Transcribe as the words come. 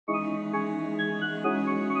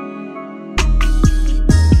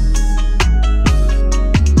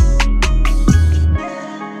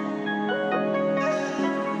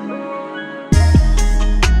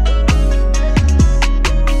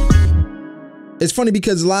It's funny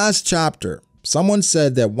because last chapter, someone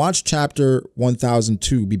said that watch chapter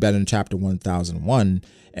 1002 be better than chapter 1001,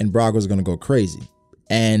 and Brago's gonna go crazy.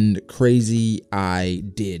 And crazy I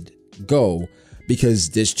did go, because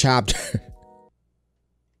this chapter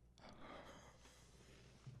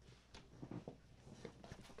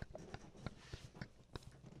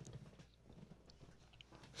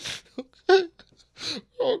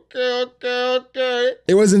Okay.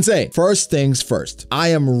 It was insane. First things first, I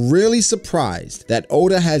am really surprised that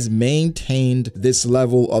Oda has maintained this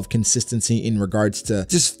level of consistency in regards to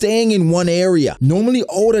just staying in one area. Normally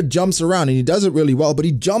Oda jumps around, and he does it really well, but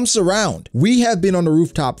he jumps around. We have been on the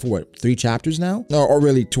rooftop for what, 3 chapters now? Or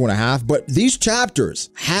really 2.5, but these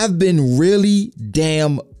chapters have been really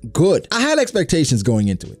damn good. I had expectations going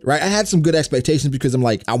into it, right? I had some good expectations because I'm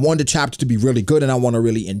like, I want the chapter to be really good and I want to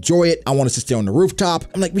really enjoy it. I want us to stay on the rooftop.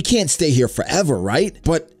 I'm like, we can't stay here forever, right?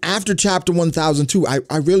 But after chapter 1002,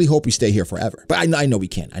 I really hope we stay here forever. But I know we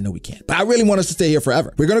can't. But I really want us to stay here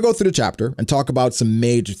forever. We're going to go through the chapter and talk about some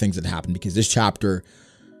major things that happened, because this chapter,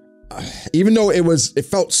 even though it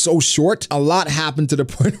felt so short, a lot happened to the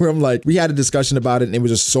point where I'm like, we had a discussion about it and it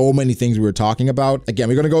was just so many things we were talking about. Again,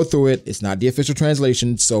 we're going to go through it. It's not the official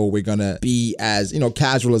translation, so we're going to be as,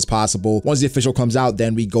 casual as possible. Once the official comes out,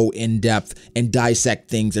 then we go in depth and dissect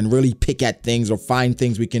things and really pick at things or find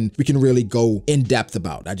things we can really go in depth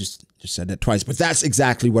about. I just said that twice, but that's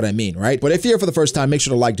exactly what I mean, right? But if you're here for the first time, make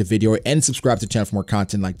sure to like the video and subscribe to the channel for more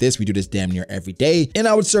content like this. We do this damn near every day, and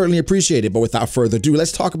I would certainly appreciate it. But without further ado,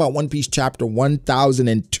 let's talk about One Piece chapter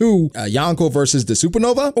 1002, Yonko versus the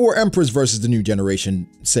Supernova, or Empress versus the New Generation,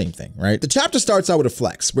 same thing, right? The chapter starts out with a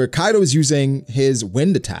flex where Kaido is using his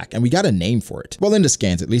wind attack, and we got a name for it. Well, in the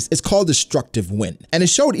scans at least, it's called Destructive Wind, and it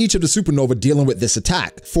showed each of the Supernova dealing with this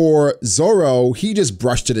attack. For Zoro, he just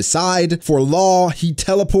brushed it aside. For Law, he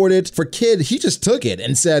teleported. For Kid, he just took it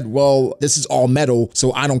and said, well, this is all metal,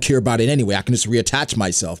 so I don't care about it anyway. I can just reattach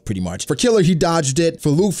myself, pretty much. For Killer, he dodged it. For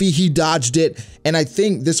Luffy, he dodged it. And I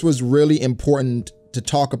think this was really important to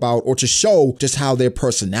talk about, or to show just how their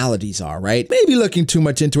personalities are, right? Maybe looking too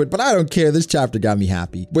much into it, but I don't care. This chapter got me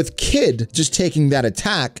happy. With Kid just taking that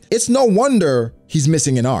attack, it's no wonder he's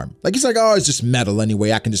missing an arm. Like, he's like, oh, it's just metal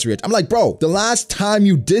anyway, I can just reattach. I'm like, bro, the last time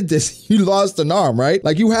you did this, you lost an arm, right?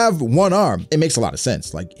 Like, you have one arm. It makes a lot of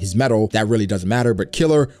sense. Like, his metal, that really doesn't matter. But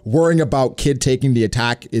Killer worrying about Kid taking the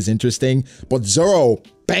attack is interesting. But Zoro,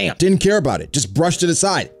 bam, didn't care about it. Just brushed it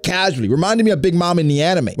aside, casually. Reminded me of Big Mom in the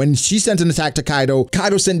anime. When she sent an attack to Kaido,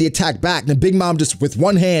 Kaido sent the attack back, and then Big Mom just with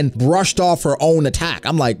one hand brushed off her own attack.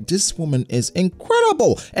 I'm like, this woman is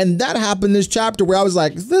incredible. And that happened this chapter where I was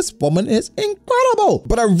like, this woman is incredible.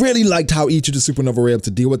 But I really liked how each of the Supernova were able to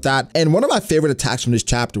deal with that. And one of my favorite attacks from this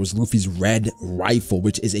chapter was Luffy's red rifle,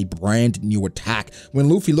 which is a brand new attack. When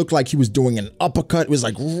Luffy looked like he was doing an uppercut, it was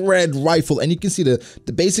like red rifle. And you can see the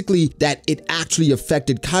basically that it actually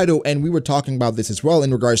affected Kaido, and we were talking about this as well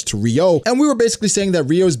in regards to Rio, and we were basically saying that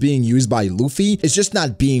Rio is being used by Luffy. It's just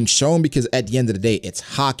not being shown because at the end of the day, it's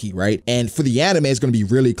hockey, right? And for the anime, it's going to be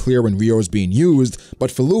really clear when Rio is being used,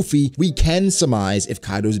 but for Luffy, we can surmise if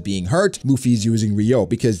Kaido is being hurt, Luffy's using Rio,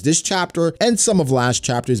 because this chapter and some of last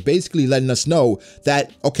chapter is basically letting us know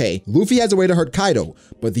that, okay, Luffy has a way to hurt Kaido,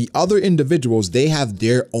 but the other individuals, they have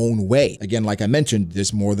their own way. Again, like I mentioned,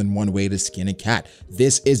 there's more than one way to skin a cat.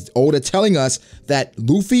 This is Oda telling us that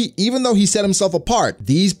Luffy, even though he set himself apart,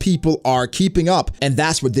 these people are keeping up, and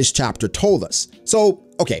that's what this chapter told us. So,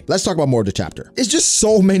 okay, let's talk about more of the chapter. It's just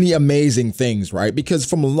so many amazing things, right? Because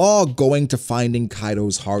from Law going to finding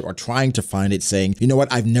Kaido's heart, or trying to find it, saying, you know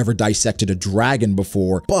what, I've never dissected a dragon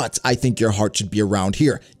before, but I think your heart should be around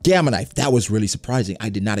here. Gamma Knife, that was really surprising. I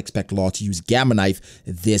did not expect Law to use Gamma Knife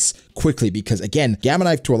this quickly, because again, Gamma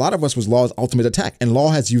Knife to a lot of us was Law's ultimate attack, and Law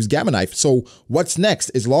has used Gamma Knife. So what's next?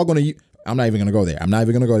 Is Law going to use... I'm not even going to go there.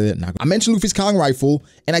 I mentioned Luffy's Kong rifle,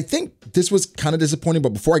 and I think this was kind of disappointing,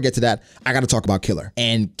 but before I get to that, I got to talk about Killer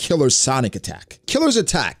and Killer's Sonic attack. Killer's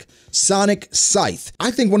attack, Sonic Scythe.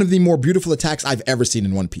 I think one of the more beautiful attacks I've ever seen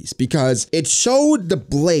in One Piece, because it showed the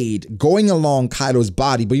blade going along Kaido's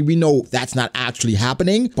body, but we know that's not actually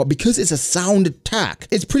happening. But because it's a sound attack,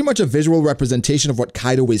 it's pretty much a visual representation of what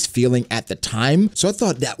Kaido is feeling at the time. So I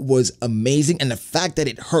thought that was amazing. And the fact that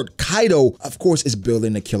it hurt Kaido, of course, is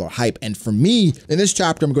building the Killer hype. And for me, in this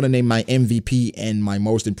chapter, I'm going to name my MVP and my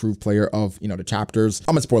most improved player of, the chapters.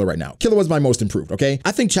 I'm going to spoil it right now. Killer was my most improved, okay?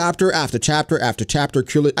 I think chapter after chapter after chapter,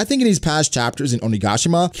 Killer, I think in these past chapters in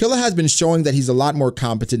Onigashima, Killer has been showing that he's a lot more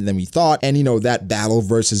competent than we thought. And that battle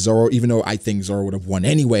versus Zoro, even though I think Zoro would have won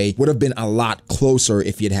anyway, would have been a lot closer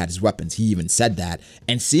if he had had his weapons. He even said that.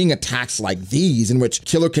 And seeing attacks like these in which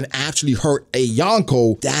Killer can actually hurt a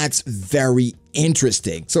Yonko, that's very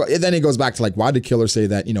interesting. So then it goes back to like, why did Killer say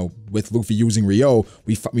that, you know, with Luffy using Ryo,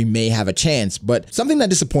 we may have a chance? But something that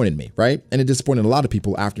disappointed me, right? And it disappointed a lot of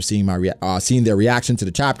people after seeing seeing their reaction to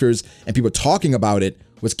the chapters and people talking about it,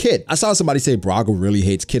 was Kid. I saw somebody say Brago really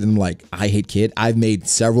hates Kid, and I'm like, I hate Kid. I've made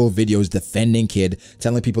several videos defending Kid,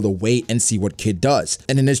 telling people to wait and see what Kid does.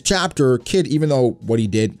 And in this chapter, Kid, even though what he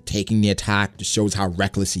did, taking the attack, just shows how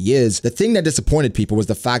reckless he is, the thing that disappointed people was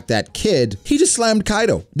the fact that Kid, he just slammed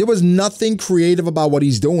Kaido. There was nothing creative about what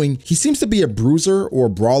he's doing. He seems to be a bruiser or a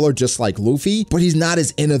brawler just like Luffy, but he's not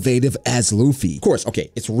as innovative as Luffy. Of course,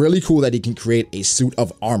 okay, it's really cool that he can create a suit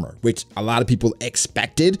of armor, which a lot of people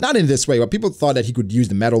expected. Not in this way, but people thought that he could use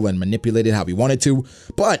the metal and manipulate it how he wanted to,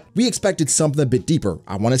 but we expected something a bit deeper.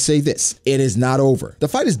 I want to say this, it is not over. The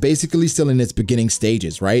fight is basically still in its beginning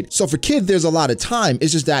stages, right? So for Kid, there's a lot of time.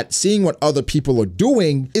 It's just that seeing what other people are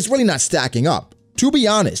doing is really not stacking up. To be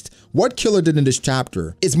honest, what Killer did in this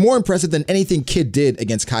chapter is more impressive than anything Kid did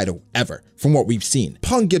against Kaido ever, from what we've seen.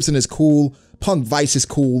 Punk Gibson is cool, Punk Vice is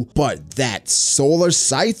cool, but that Solar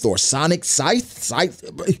Scythe or Sonic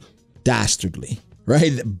Scythe, dastardly,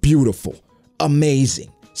 right? Beautiful,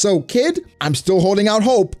 amazing. So Kid, I'm still holding out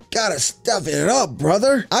hope. Gotta stuff it up,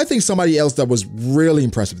 brother. I think somebody else that was really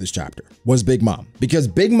impressive this chapter was Big Mom, because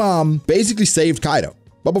Big Mom basically saved Kaido.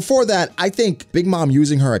 But before that, I think Big Mom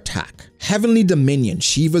using her attack, Heavenly Dominion,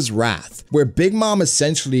 Shiva's Wrath, where Big Mom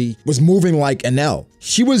essentially was moving like Enel.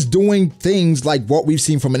 She was doing things like what we've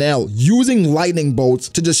seen from Enel, using lightning bolts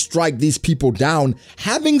to just strike these people down,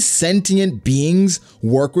 having sentient beings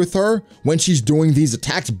work with her when she's doing these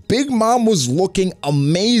attacks. Big Mom was looking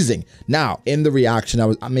amazing. Now, in the reaction,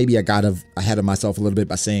 I got ahead of myself a little bit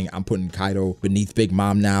by saying I'm putting Kaido beneath Big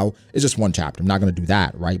Mom now. It's just one chapter. I'm not going to do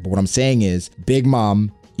that, right? But what I'm saying is Big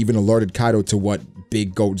Mom even alerted Kaido to what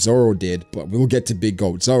Big Goat Zoro did, but we'll get to Big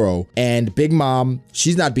Goat Zoro. And Big Mom,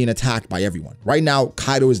 she's not being attacked by everyone. Right now,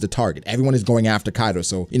 Kaido is the target. Everyone is going after Kaido.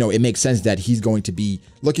 So, you know, it makes sense that he's going to be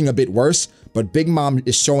looking a bit worse, but Big Mom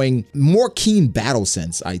is showing more keen battle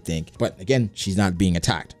sense, I think. But again, she's not being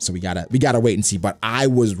attacked. So we gotta wait and see. But I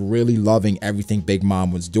was really loving everything Big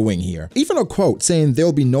Mom was doing here. Even a quote saying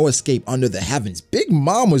there'll be no escape under the heavens. Big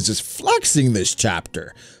Mom was just flexing this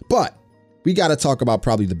chapter. But we got to talk about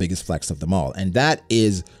probably the biggest flex of them all, and that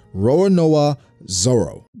is Roronoa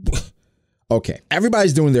Zoro. Okay,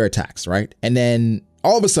 everybody's doing their attacks, right? And then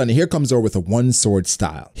all of a sudden, here comes Zoro with a one-sword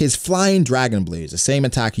style. His flying dragon blade is the same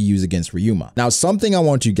attack he used against Ryuma. Now, something I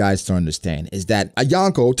want you guys to understand is that a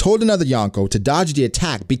Yonko told another Yonko to dodge the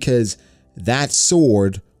attack because that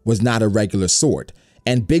sword was not a regular sword.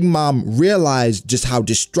 And Big Mom realized just how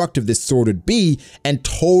destructive this sword would be and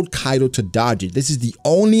told Kaido to dodge it. This is the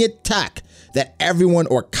only attack that everyone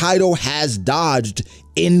or Kaido has dodged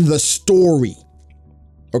in the story.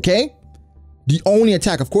 Okay? The only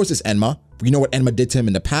attack, of course, is Enma. We know what Enma did to him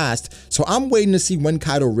in the past. So I'm waiting to see when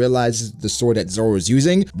Kaido realizes the sword that Zoro is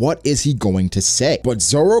using, what is he going to say? But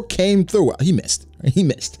Zoro came through. He missed. He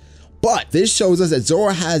missed. But this shows us that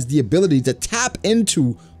Zoro has the ability to tap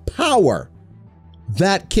into power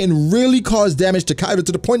that can really cause damage to Kaido,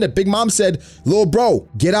 to the point that Big Mom said, "Little bro,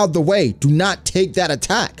 get out the way. Do not take that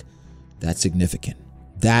attack." That's significant.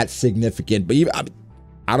 That's significant. But even,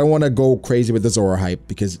 I don't want to go crazy with the Zoro hype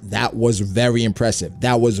because that was very impressive.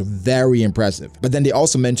 That was very impressive. But then they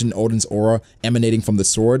also mentioned Odin's aura emanating from the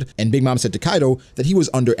sword, and Big Mom said to Kaido that he was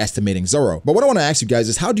underestimating Zoro. But what I want to ask you guys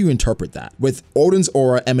is, how do you interpret that? With Odin's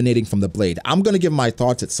aura emanating from the blade, I'm going to give my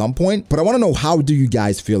thoughts at some point, but I want to know, how do you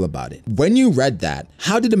guys feel about it? When you read that,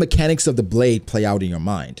 how did the mechanics of the blade play out in your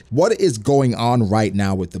mind? What is going on right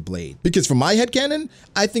now with the blade? Because for my headcanon,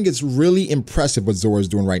 I think it's really impressive what Zoro is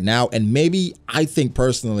doing right now, and maybe I think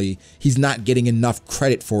personally he's not getting enough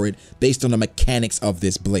credit for it based on the mechanics of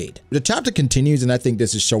this blade. The chapter continues, and I think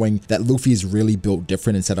this is showing that Luffy is really built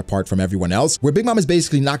different and set apart from everyone else, where Big Mom is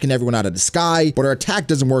basically knocking everyone out of the sky, but her attack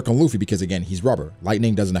doesn't work on Luffy because, again, he's rubber.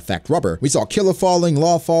 Lightning doesn't affect rubber. We saw Killer falling,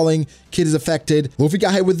 Law falling, Kid is affected. Luffy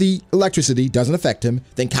got hit with the electricity, doesn't affect him.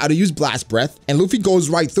 Then Kaido used Blast Breath, and Luffy goes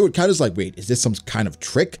right through it. Kaido's like, wait, is this some kind of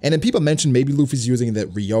trick? And then people mentioned maybe Luffy's using the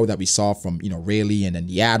Ryo that we saw from, you know, Rayleigh and then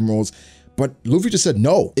the Admirals. But Luffy just said,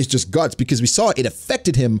 no, it's just guts, because we saw it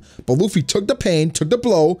affected him, but Luffy took the pain, took the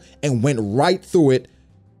blow, and went right through it,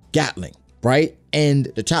 Gatling, right? And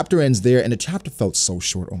the chapter ends there, and the chapter felt so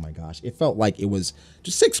short. Oh my gosh, it felt like it was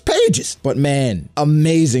just 6 pages. But man,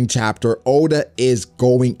 amazing chapter. Oda is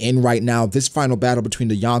going in right now. This final battle between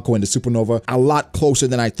the Yonko and the Supernova, a lot closer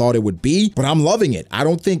than I thought it would be, but I'm loving it. I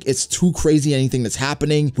don't think it's too crazy anything that's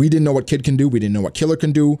happening. We didn't know what Kid can do. We didn't know what Killer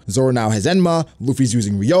can do. Zoro now has Enma. Luffy's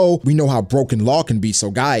using Ryo. We know how broken Law can be.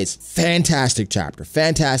 So guys, fantastic chapter,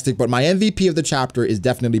 fantastic. But my MVP of the chapter is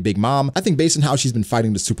definitely Big Mom. I think based on how she's been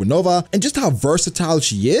fighting the Supernova and just how versatile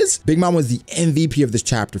she is, Big Mom was the MVP of this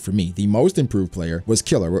chapter for me. The most improved player was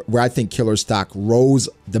Killer, where I think Killer's stock rose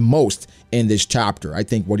the most in this chapter. I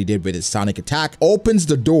think what he did with his sonic attack opens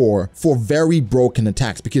the door for very broken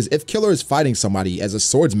attacks, because if Killer is fighting somebody as a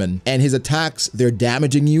swordsman and his attacks, they're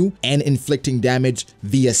damaging you and inflicting damage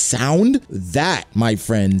via sound, that, my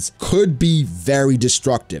friends, could be very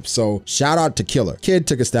destructive. So shout out to Killer. Kid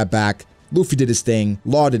took a step back. Luffy did his thing.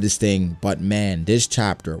 Law did his thing. But man, this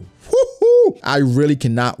chapter, woohoo! I really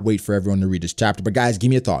cannot wait for everyone to read this chapter. But guys, give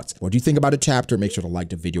me your thoughts. What do you think about the chapter? Make sure to like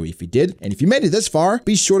the video if you did. And if you made it this far,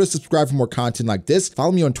 be sure to subscribe for more content like this.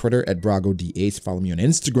 Follow me on Twitter at BragoDAce. Follow me on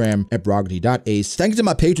Instagram at bragody.ace. Thank you to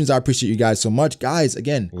my patrons. I appreciate you guys so much. Guys,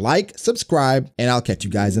 again, like, subscribe, and I'll catch you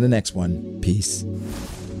guys in the next one. Peace.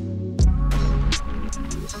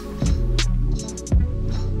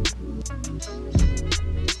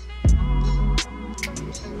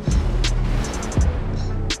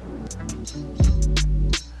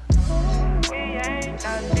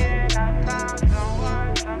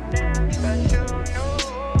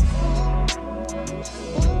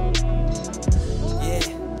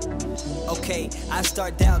 I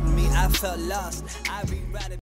start doubting me, I felt lost. I rewrite it.